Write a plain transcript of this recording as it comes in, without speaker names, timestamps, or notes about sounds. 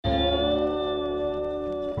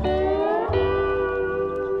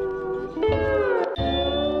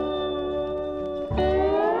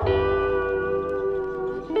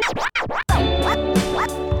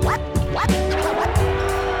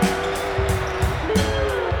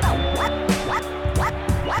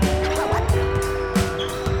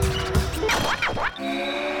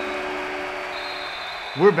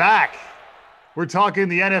We're back. We're talking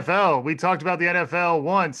the NFL. We talked about the NFL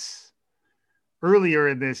once earlier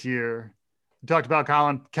in this year. We talked about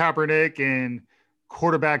Colin Kaepernick and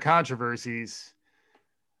quarterback controversies.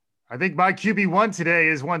 I think my QB1 today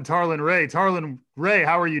is one Tarlin Ray. Tarlin Ray,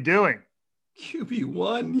 how are you doing?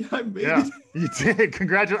 QB1? Yeah, I made it. You did.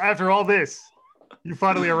 Congratulations. After all this, you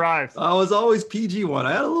finally arrived. I was always PG1.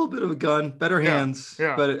 I had a little bit of a gun, better hands,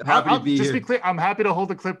 but happy to be just here. Be clear, I'm happy to hold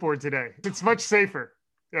the clipboard today. It's much safer.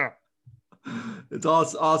 Yeah. It's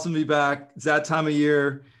awesome to be back. It's that time of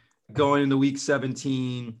year going into week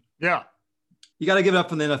 17. Yeah. You got to give it up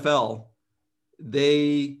for the NFL.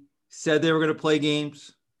 They said they were going to play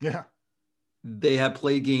games. Yeah. They have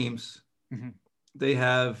played games. Mm-hmm. They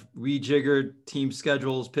have rejiggered team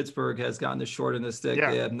schedules. Pittsburgh has gotten the short end of the stick.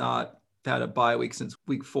 Yeah. They have not had a bye week since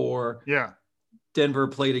week 4. Yeah. Denver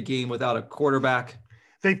played a game without a quarterback.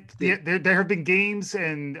 There have been games,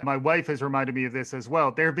 and my wife has reminded me of this as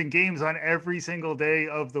well. There have been games on every single day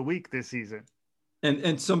of the week this season.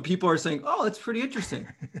 And some people are saying, oh, that's pretty interesting.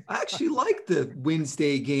 I actually like the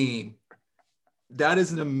Wednesday game. That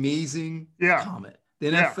is an amazing comment.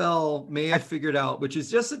 The NFL may have figured out, which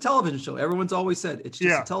is just a television show. Everyone's always said it's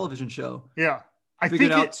just a television show. Yeah. I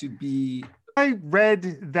figured out to be. I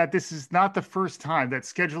read that this is not the first time that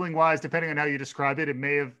scheduling wise, depending on how you describe it, it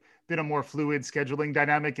may have been a more fluid scheduling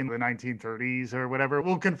dynamic in the 1930s or whatever.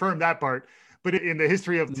 We'll confirm that part. But in the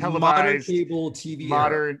history of televised modern cable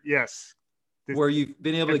TV, yes. Where you've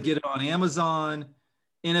been able to get it on Amazon,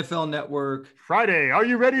 NFL Network. Friday, are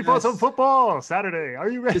you ready for some football? Saturday, are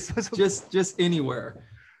you ready for some just anywhere.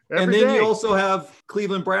 Every then day. You also have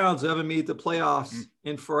Cleveland Browns who haven't made the playoffs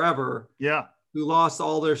in forever. Yeah. Who lost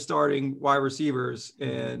all their starting wide receivers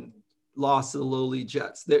and lost to the lowly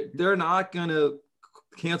Jets. They're not going to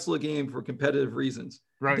cancel a game for competitive reasons.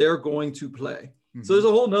 Right. They're going to play. Mm-hmm. So there's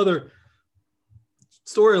a whole nother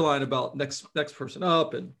storyline about next person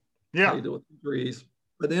up and how you deal with injuries.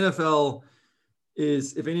 But the NFL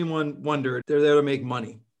is, if anyone wondered, they're there to make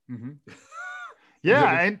money. Mm-hmm.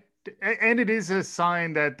 Yeah, and it is a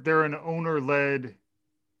sign that they're an owner-led,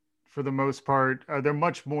 for the most part. They're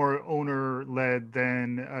much more owner-led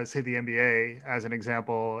than, say, the NBA, as an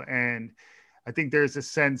example. And I think there's a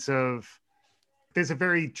sense of, there's a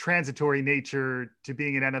very transitory nature to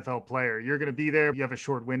being an NFL player. You're going to be there, you have a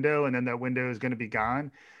short window, and then that window is going to be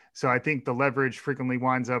gone. So I think the leverage frequently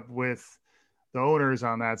winds up with the owners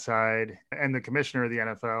on that side and the commissioner of the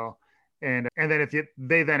NFL. And then if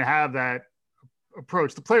they then have that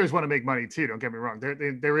approach, the players want to make money too, don't get me wrong.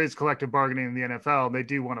 There is collective bargaining in the NFL. They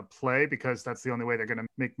do want to play because that's the only way they're going to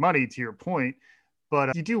make money, to your point.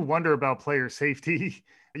 But you do wonder about player safety.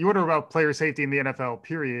 You wonder about player safety in the NFL,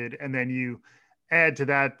 period. And then you add to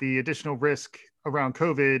that the additional risk around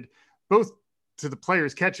COVID, both to the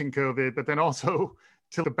players catching COVID, but then also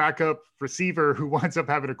to the backup receiver who winds up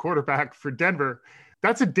having a quarterback for Denver.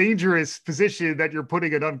 That's a dangerous position that you're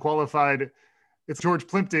putting an unqualified. It's George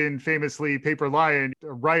Plimpton, famously Paper Lion,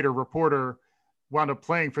 a writer, reporter, wound up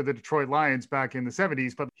playing for the Detroit Lions back in the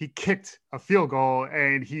 70s, but he kicked a field goal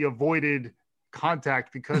and he avoided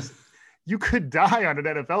contact because you could die on an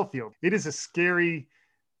NFL field. It is a scary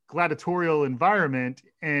gladiatorial environment.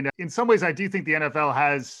 And in some ways, I do think the NFL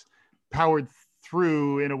has powered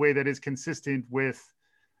through in a way that is consistent with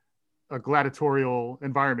a gladiatorial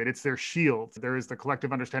environment. It's their shield. There is the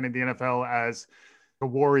collective understanding of the NFL as a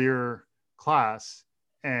warrior class.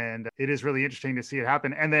 And it is really interesting to see it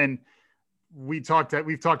happen. And then we've talked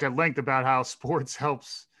at length about how sports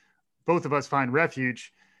helps both of us find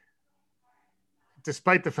refuge,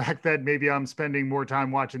 despite the fact that maybe I'm spending more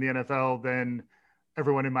time watching the NFL than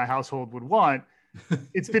everyone in my household would want.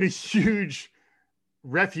 It's been a huge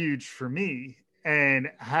refuge for me. And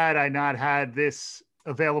had I not had this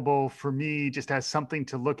available for me just as something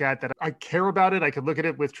to look at that I care about it, I could look at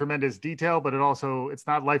it with tremendous detail, but it's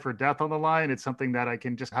not life or death on the line. It's something that I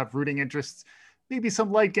can just have rooting interests, maybe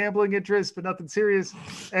some light gambling interests, but nothing serious.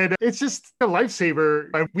 And it's just a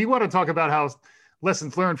lifesaver. We want to talk about how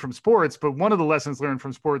lessons learned from sports, but one of the lessons learned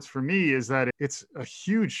from sports for me is that it's a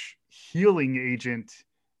huge healing agent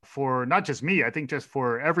for not just me, I think just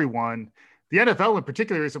for everyone. The NFL in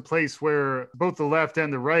particular is a place where both the left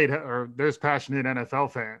and the right there's passionate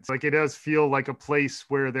NFL fans. Like, it does feel like a place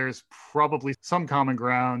where there's probably some common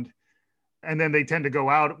ground. And then they tend to go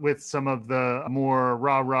out with some of the more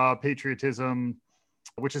rah-rah patriotism,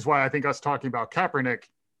 which is why I think us talking about Kaepernick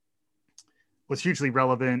was hugely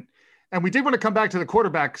relevant. And we did want to come back to the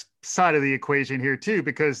quarterback side of the equation here too,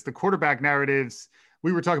 because the quarterback narratives,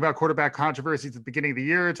 we were talking about quarterback controversies at the beginning of the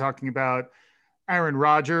year, talking about Aaron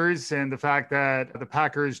Rodgers and the fact that the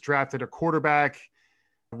Packers drafted a quarterback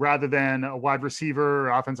rather than a wide receiver,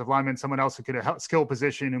 offensive lineman, someone else who could have skill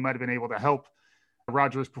position who might have been able to help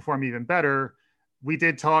Rodgers perform even better. We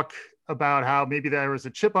did talk about how maybe there was a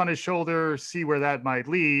chip on his shoulder, see where that might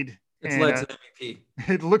lead. It's led to MVP.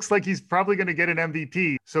 It looks like he's probably going to get an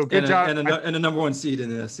MVP. So good job. And a number one seed in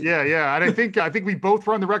this. Yeah. And I think we both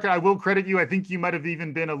were on the record. I will credit you. I think you might have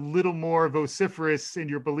even been a little more vociferous in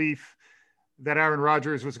your belief that Aaron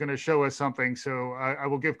Rodgers was going to show us something. So I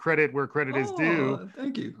will give credit where credit is due.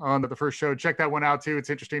 Thank you. On the first show. Check that one out too. It's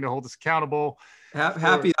interesting to hold us accountable.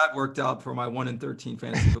 Happy that worked out for my 1-13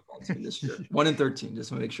 fantasy football team this year. 1-13, just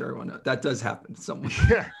to make sure everyone knows. That does happen to someone.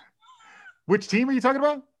 Yeah. Which team are you talking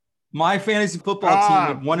about? My fantasy football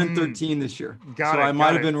team went 1-13 this year. I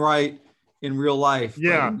might have been right in real life.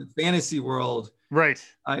 Yeah. But in the fantasy world, right.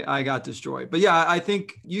 I got destroyed. But yeah, I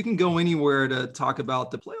think you can go anywhere to talk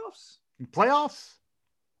about the playoffs. Playoffs.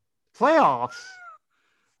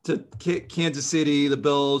 To Kansas City, the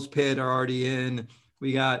Bills, Pitt are already in.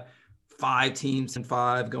 We got 5 teams and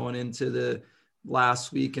 5 going into the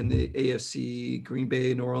last week in the AFC. Green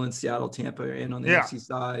Bay, New Orleans, Seattle, Tampa are in on the AFC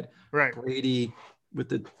side. Right. Brady with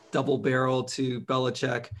the double barrel to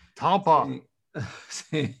Belichick. Tampa.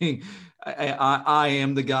 Saying I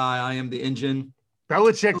am the guy. I am the engine.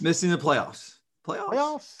 Belichick. Missing the playoffs.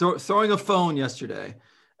 Throwing a phone yesterday.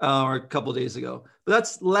 Or a couple of days ago. But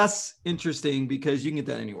that's less interesting because you can get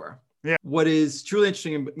that anywhere. Yeah. What is truly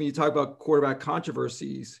interesting when you talk about quarterback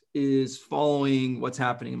controversies is following what's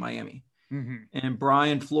happening in Miami. Mm-hmm. And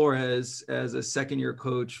Brian Flores, as a second-year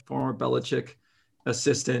coach, former Belichick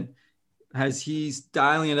assistant, he's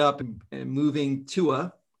dialing it up and moving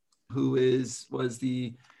Tua, who was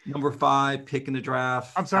the number 5 pick in the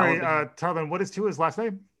draft. I'm sorry, Tarvin, what is Tua's last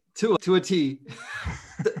name? Tua T.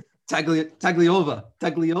 Tagliova. I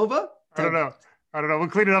don't know. We'll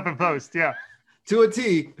clean it up in post. Yeah. To a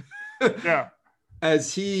T. Yeah.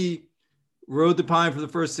 As he rode the pine for the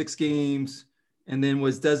first 6 games and then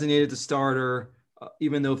was designated the starter,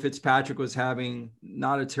 even though Fitzpatrick was having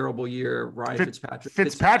not a terrible year. Ryan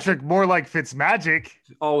Fitzpatrick, more like Fitzmagic.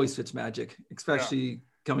 Always Fitzmagic, especially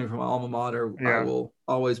coming from my alma mater. Yeah. I will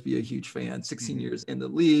always be a huge fan. 16 years in the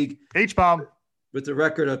league. H-bomb. With the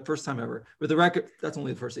record of first time ever, that's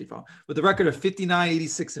only the first 8 bomb. With the record of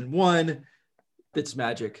 59-86-1,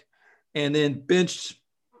 Fitzmagic, and then benched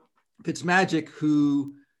Fitzmagic,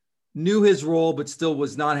 who knew his role but still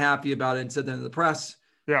was not happy about it and said that in the press.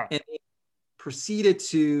 Yeah, and proceeded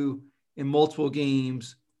to in multiple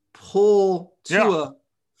games pull Tua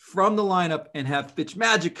from the lineup and have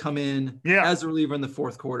Fitzmagic come in as a reliever in the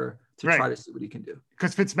 4th quarter to try to see what he can do.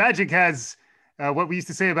 Because Fitzmagic has. What we used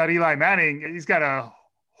to say about Eli Manning, he's got a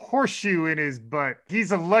horseshoe in his butt.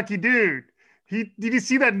 He's a lucky dude. Did you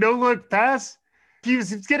see that no-look pass?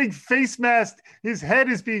 He's getting face masked. His head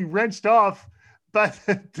is being wrenched off by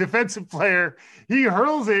the defensive player. He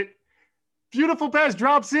hurls it. Beautiful pass,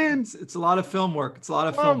 drops in. It's a lot of film work.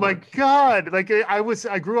 Oh my God. Like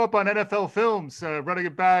I grew up on NFL films, running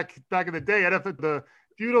it back in the day. The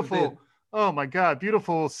beautiful, oh my God,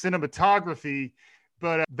 beautiful cinematography.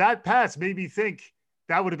 But that pass made me think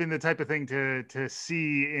that would have been the type of thing to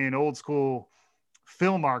see in old school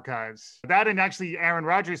film archives. That and actually Aaron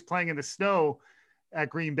Rodgers playing in the snow at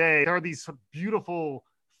Green Bay. There are these beautiful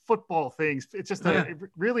football things. It's just a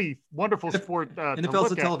really wonderful sport.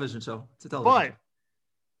 NFL's a television show. It's a television.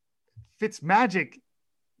 But Fitzmagic,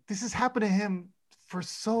 this has happened to him for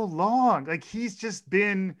so long. Like he's just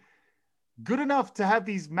been good enough to have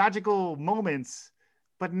these magical moments,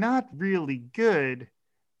 but not really good.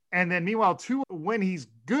 And then meanwhile, Tua, when he's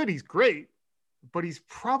good, he's great, but he's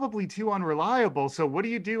probably too unreliable. So what do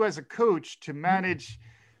you do as a coach to manage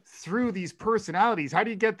through these personalities? How do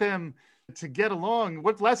you get them to get along?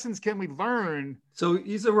 What lessons can we learn? So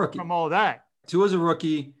he's a rookie from all that. Tua's a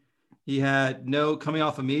rookie. He had coming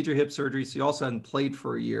off a major hip surgery. So he also hadn't played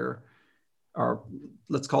for a year, or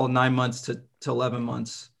let's call it 9 months to 11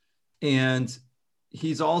 months. And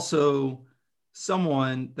he's also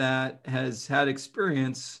someone that has had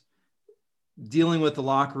experience dealing with the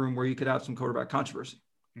locker room where you could have some quarterback controversy.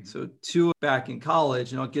 Mm-hmm. So Tua back in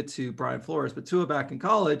college, and I'll get to Brian Flores, but Tua back in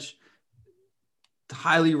college,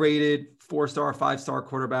 highly rated 4-star, 5-star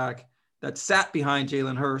quarterback that sat behind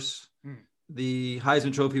Jalen Hurts, the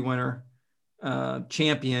Heisman Trophy winner,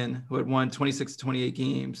 champion who had won 26 to 28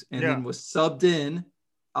 games, and then was subbed in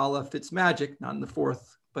a la Fitzmagic, not in the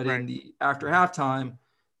 4th, but in the after halftime,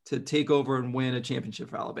 to take over and win a championship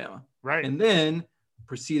for Alabama. Right. And then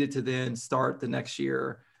proceeded to then start the next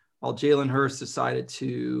year while Jalen Hurts decided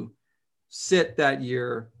to sit that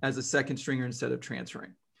year as a second stringer instead of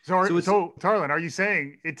transferring. So Tarlin, are you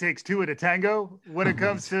saying it takes two to tango when it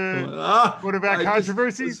comes to quarterback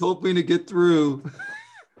controversies? I was hoping to get through.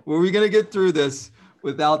 Were we going to get through this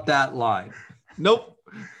without that line? Nope.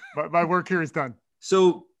 My work here is done.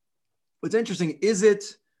 So what's interesting, is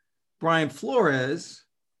it Brian Flores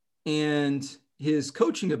and his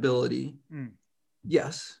coaching ability?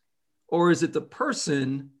 Yes. Or is it the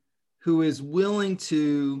person who is willing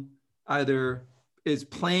to is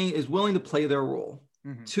willing to play their role?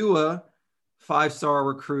 Tua, 5-star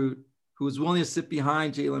recruit who was willing to sit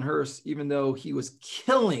behind Jalen Hurts, even though he was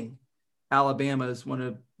killing Alabama's one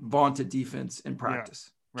of vaunted defense in practice,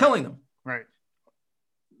 killing them. Right.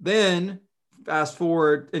 Then fast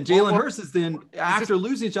forward, and Jalen Hurts is then, after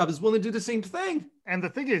losing his job, is willing to do the same thing. And the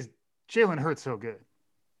thing is, Jalen Hurts so good.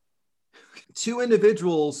 Two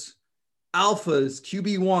individuals, alphas,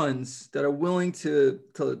 QB1s that are willing to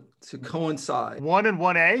coincide. 1 and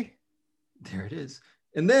 1A. There it is.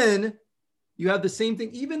 And then you have the same thing,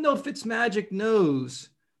 even though Fitzmagic knows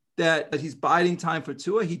that he's biding time for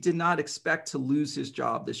Tua, he did not expect to lose his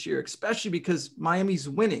job this year, especially because Miami's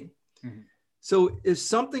winning. So it's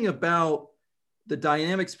something about the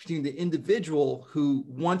dynamics between the individual who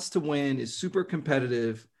wants to win, is super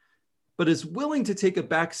competitive, but is willing to take a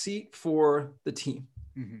back seat for the team.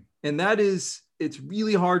 And it's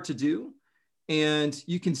really hard to do. And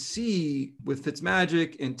you can see with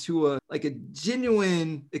Fitzmagic and Tua, like a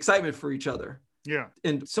genuine excitement for each other. Yeah.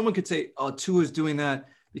 And someone could say, oh, Tua's doing that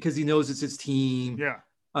because he knows it's his team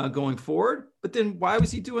going forward. But then why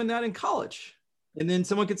was he doing that in college? And then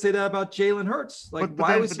someone could say that about Jalen Hurts. Like,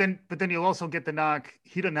 but then you'll also get the knock.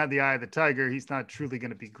 He doesn't have the eye of the tiger. He's not truly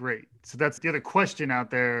going to be great. So that's the other question out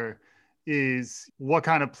there, is what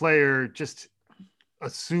kind of player just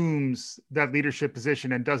assumes that leadership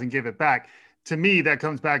position and doesn't give it back. To me, that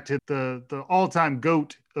comes back to the all-time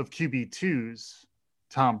GOAT of QB2s,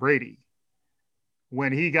 Tom Brady.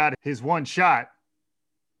 When he got his one shot,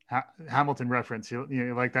 Hamilton reference,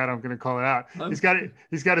 you like that? I'm going to call it out.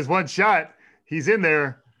 He's got his one shot. He's in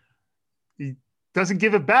there. He doesn't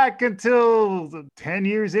give it back until 10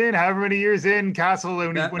 years in, however many years in. Castle,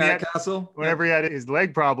 whenever he had his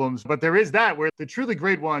leg problems. But there is that where the truly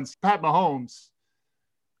great ones, Pat Mahomes,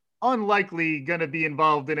 unlikely going to be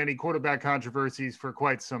involved in any quarterback controversies for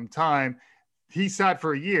quite some time. He sat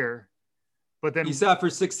for a year, but then he sat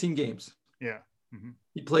for 16 games. Yeah.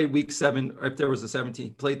 He played week 7, or if there was a 17,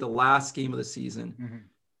 he played the last game of the season,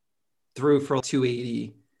 threw for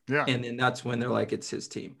 280. Yeah. And then that's when they're like, it's his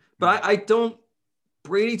team. But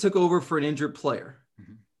Brady took over for an injured player.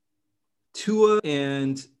 Tua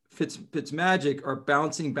and Fitzmagic are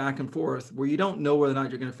bouncing back and forth where you don't know whether or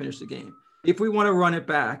not you're going to finish the game. If we want to run it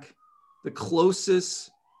back, the closest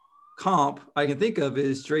comp I can think of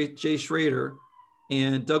is Jay Schrader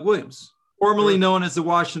and Doug Williams, formerly known as the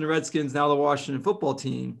Washington Redskins, now the Washington football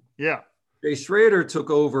team. Yeah. Jay Schrader took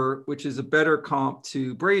over, which is a better comp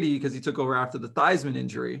to Brady because he took over after the Theismann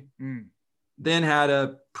injury, then had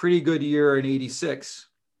a pretty good year in 86.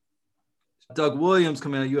 Doug Williams,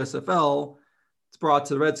 coming out of USFL, was brought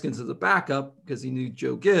to the Redskins as a backup because he knew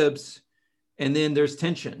Joe Gibbs. And then there's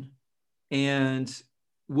tension. And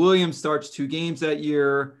Williams starts 2 games that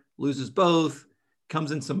year, loses both,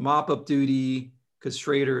 comes in some mop-up duty because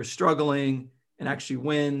Schrader is struggling and actually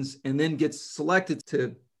wins, and then gets selected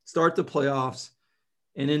to start the playoffs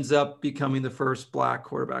and ends up becoming the first Black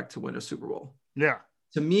quarterback to win a Super Bowl. Yeah.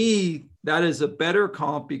 To me, that is a better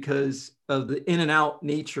comp because of the in and out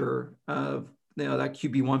nature of that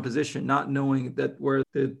QB1 position, not knowing that where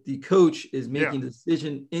the coach is making the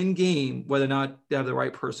decision in game, whether or not they have the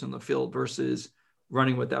right person on the field versus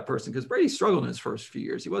running with that person. Because Brady struggled in his first few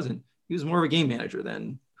years. He was more of a game manager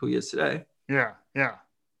than who he is today. Yeah. Yeah.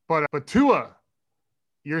 But Tua,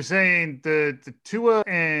 you're saying the Tua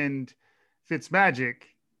and Fitzmagic,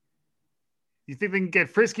 you think they can get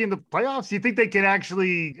frisky in the playoffs? Do you think they can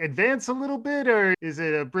actually advance a little bit, or is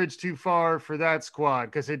it a bridge too far for that squad?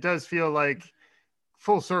 Because it does feel like,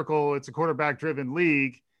 full circle, it's a quarterback-driven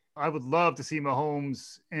league. I would love to see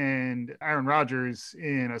Mahomes and Aaron Rodgers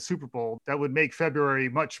in a Super Bowl. That would make February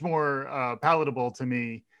much more palatable to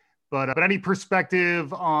me. But any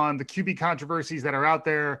perspective on the QB controversies that are out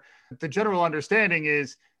there? The general understanding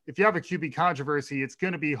is if you have a QB controversy, it's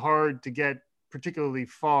going to be hard to get particularly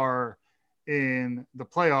far in the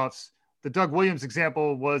playoffs. The Doug Williams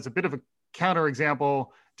example was a bit of a counterexample.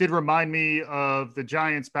 Did remind me of the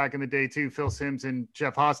Giants back in the day too, Phil Simms and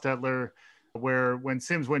Jeff Hostetler, where when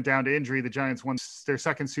Simms went down to injury, the Giants won their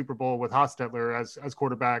second Super Bowl with Hostetler as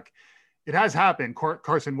quarterback. It has happened.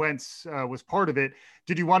 Carson Wentz was part of it.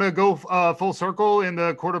 Did you want to go full circle in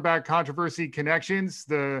the quarterback controversy connections?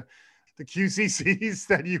 The the QCCs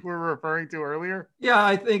that you were referring to earlier? Yeah,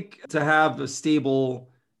 I think to have a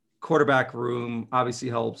stable quarterback room obviously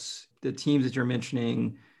helps. The teams that you're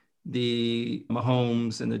mentioning, the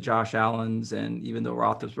Mahomes and the Josh Allens, and even though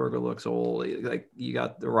Roethlisberger looks old, like you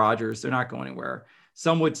got the Rodgers, they're not going anywhere.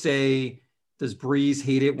 Some would say, does Breeze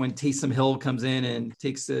hate it when Taysom Hill comes in and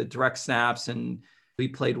takes the direct snaps and he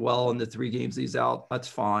played well in the 3 games he's out? That's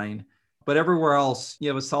fine. But everywhere else, you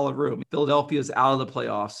have a solid room. Philadelphia is out of the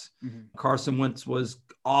playoffs. Mm-hmm. Carson Wentz was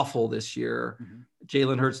awful this year. Mm-hmm.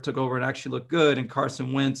 Jalen Hurts took over and actually looked good. And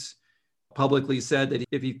Carson Wentz publicly said that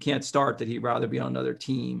if he can't start, that he'd rather be on another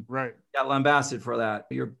team. Right. Got lambasted for that.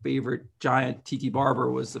 Your favorite Giant, Tiki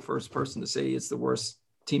Barber, was the first person to say it's the worst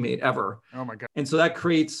teammate ever. Oh my God. And so that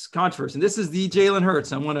creates controversy. And this is the Jalen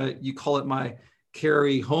Hurts. You call it my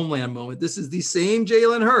Kerry Homeland moment. This is the same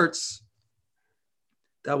Jalen Hurts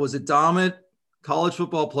that was a dominant college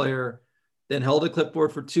football player, then held a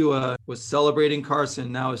clipboard for Tua, was celebrating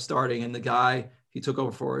Carson, now is starting. And the guy he took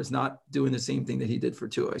over for is not doing the same thing that he did for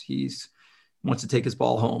Tua. He's wants to take his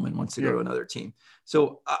ball home and wants to go to another team.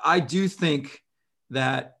 So I do think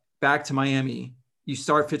that back to Miami, you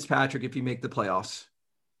start Fitzpatrick if you make the playoffs.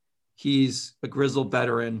 He's a grizzled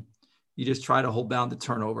veteran. You just try to hold down the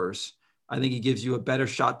turnovers. I think he gives you a better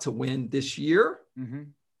shot to win this year. Mm-hmm.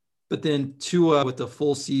 But then Tua with the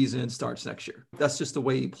full season starts next year. That's just the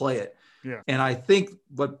way you play it. Yeah. And I think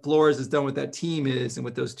what Flores has done with that team is, and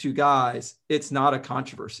with those 2 guys, it's not a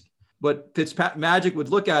controversy. What Magic would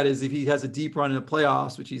look at is if he has a deep run in the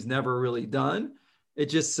playoffs, which he's never really done, it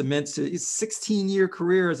just cements his 16-year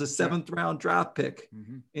career as a 7th-round draft pick.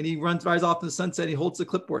 Mm-hmm. And he runs right off in the sunset. He holds the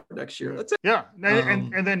clipboard next year. That's it. Yeah.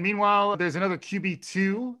 And then meanwhile, there's another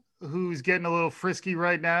QB2 who's getting a little frisky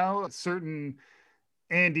right now, a certain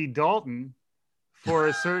Andy Dalton, for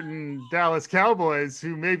a certain Dallas Cowboys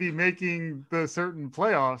who may be making the certain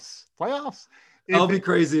playoffs. That'll be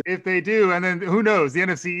crazy if they do. And then who knows, the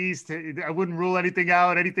NFC East, I wouldn't rule anything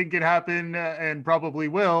out. Anything can happen and probably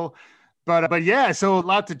will. But yeah, so a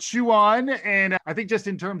lot to chew on. And I think just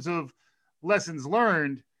in terms of lessons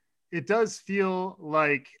learned, it does feel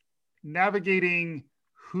like navigating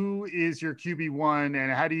who is your QB1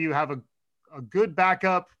 and how do you have a good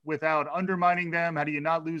backup without undermining them? How do you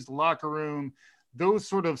not lose the locker room? Those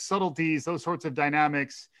sort of subtleties, those sorts of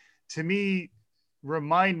dynamics, to me,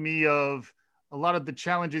 remind me of a lot of the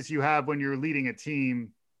challenges you have when you're leading a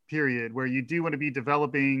team, period, where you do want to be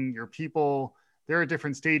developing your people. There are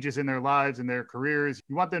different stages in their lives and their careers.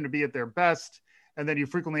 You want them to be at their best. And then you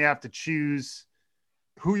frequently have to choose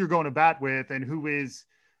who you're going to bat with and who is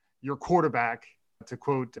your quarterback, to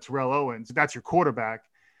quote Terrell Owens. That's your quarterback.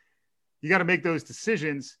 You got to make those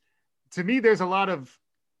decisions. To me, there's a lot of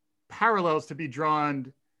parallels to be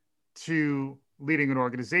drawn to leading an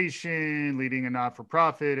organization, leading a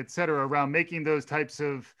not-for-profit, et cetera, around making those types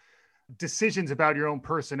of decisions about your own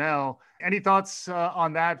personnel. Any thoughts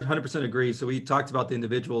on that? 100% agree. So we talked about the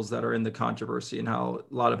individuals that are in the controversy and how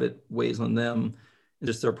a lot of it weighs on them, and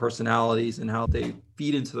just their personalities and how they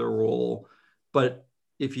feed into their role. But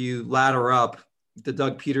if you ladder up the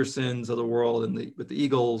Doug Petersons of the world and with the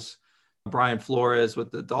Eagles, Brian Flores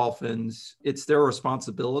with the Dolphins, it's their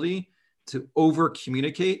responsibility to over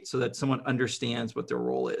communicate so that someone understands what their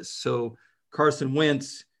role is. So Carson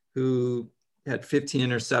Wentz, who had 15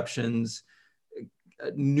 interceptions,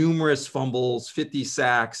 numerous fumbles, 50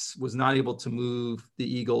 sacks, was not able to move the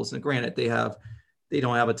Eagles. And granted, they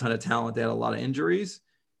don't have a ton of talent. They had a lot of injuries.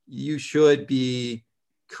 You should be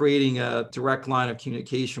creating a direct line of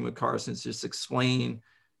communication with Carson to just explain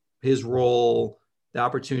his role, the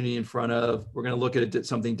opportunity in front of, we're going to look at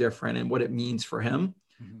something different and what it means for him.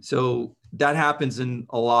 Mm-hmm. So that happens in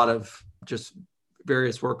a lot of just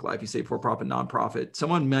various work life. You say for-profit, nonprofit.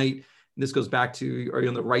 Someone might, and this goes back to, are you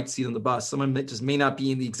on the right seat on the bus? Someone may not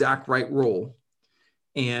be in the exact right role.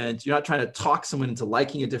 And you're not trying to talk someone into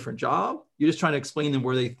liking a different job. You're just trying to explain them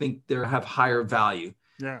where they think they have higher value.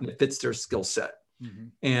 Yeah. And it fits their skill set. Mm-hmm.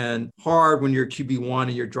 And hard when you're QB1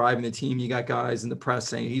 and you're driving the team, you got guys in the press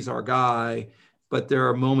saying he's our guy, but there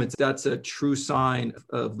are moments that's a true sign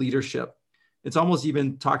of leadership. It's almost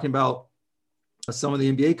even talking about some of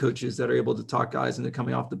the NBA coaches that are able to talk guys into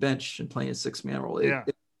coming off the bench and playing a 6-man role. Yeah.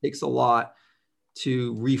 It takes a lot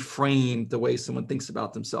to reframe the way someone thinks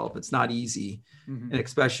about themselves. It's not easy, mm-hmm. and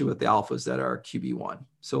especially with the alphas that are QB1.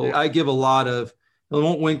 So yeah. I give a lot of, they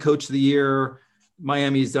won't win coach of the year.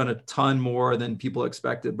 Miami's done a ton more than people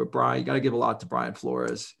expected, but Brian, you got to give a lot to Brian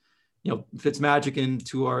Flores. Fitzmagic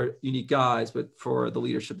into our unique guys, but for the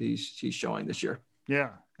leadership he's showing this year. Yeah.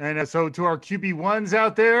 And so to our QB1s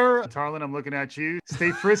out there, Tarlin, I'm looking at you. Stay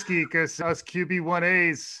frisky because us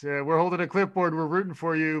QB1As, we're holding a clipboard. We're rooting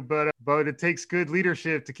for you. But but it takes good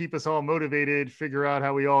leadership to keep us all motivated, figure out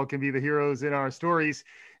how we all can be the heroes in our stories.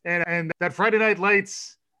 And that Friday Night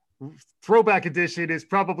Lights throwback edition is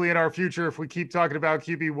probably in our future if we keep talking about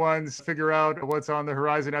QB1s, figure out what's on the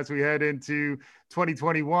horizon as we head into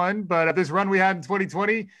 2021. But this run we had in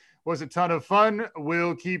 2020 was a ton of fun.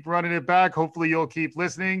 We'll keep running it back. Hopefully you'll keep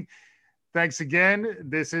listening. Thanks again.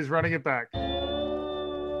 This is Running It Back.